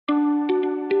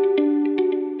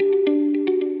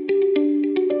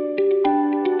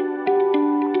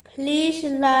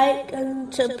like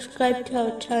and subscribe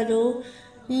to our channel.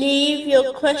 Leave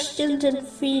your questions and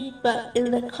feedback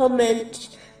in the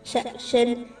comments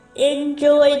section.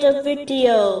 Enjoy the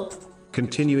video.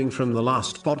 Continuing from the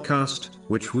last podcast,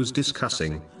 which was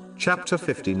discussing chapter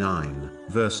 59,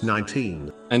 verse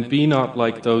 19. And be not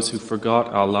like those who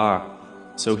forgot Allah,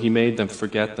 so He made them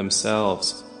forget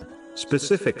themselves.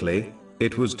 Specifically,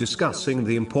 it was discussing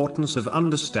the importance of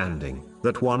understanding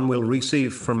that one will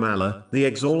receive from Allah, the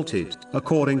Exalted,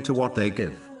 according to what they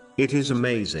give. It is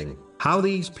amazing how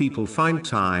these people find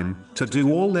time to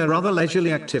do all their other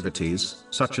leisurely activities,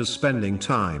 such as spending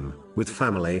time with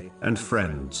family and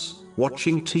friends,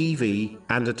 watching TV,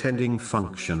 and attending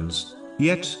functions,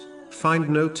 yet find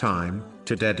no time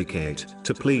to dedicate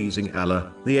to pleasing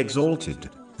Allah, the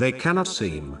Exalted. They cannot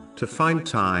seem to find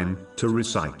time to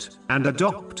recite and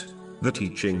adopt the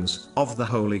teachings of the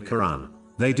Holy Quran.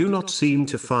 They do not seem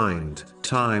to find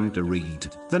time to read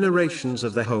the narrations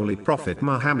of the Holy Prophet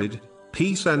Muhammad,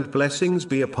 peace and blessings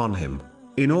be upon him,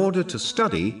 in order to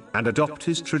study and adopt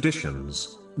his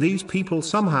traditions. These people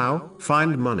somehow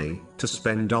find money to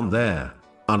spend on their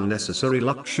unnecessary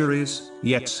luxuries,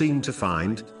 yet seem to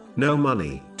find no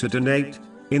money to donate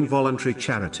in voluntary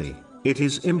charity. It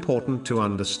is important to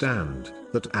understand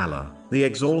that Allah, the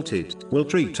Exalted, will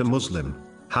treat a Muslim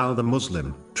how the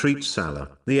Muslim treats Allah,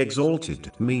 the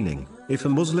Exalted, meaning, if a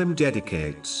Muslim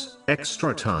dedicates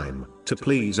extra time to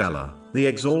please Allah, the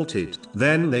Exalted,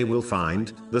 then they will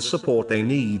find the support they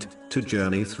need to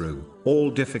journey through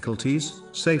all difficulties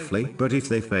safely. But if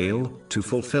they fail to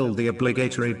fulfill the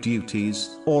obligatory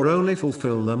duties, or only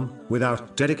fulfill them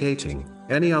without dedicating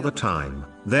any other time,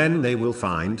 then they will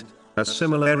find a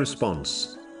similar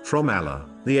response from Allah,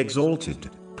 the Exalted.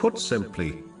 Put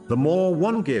simply, the more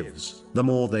one gives, the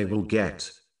more they will get.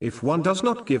 If one does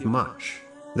not give much,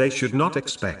 they should not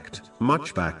expect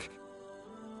much back.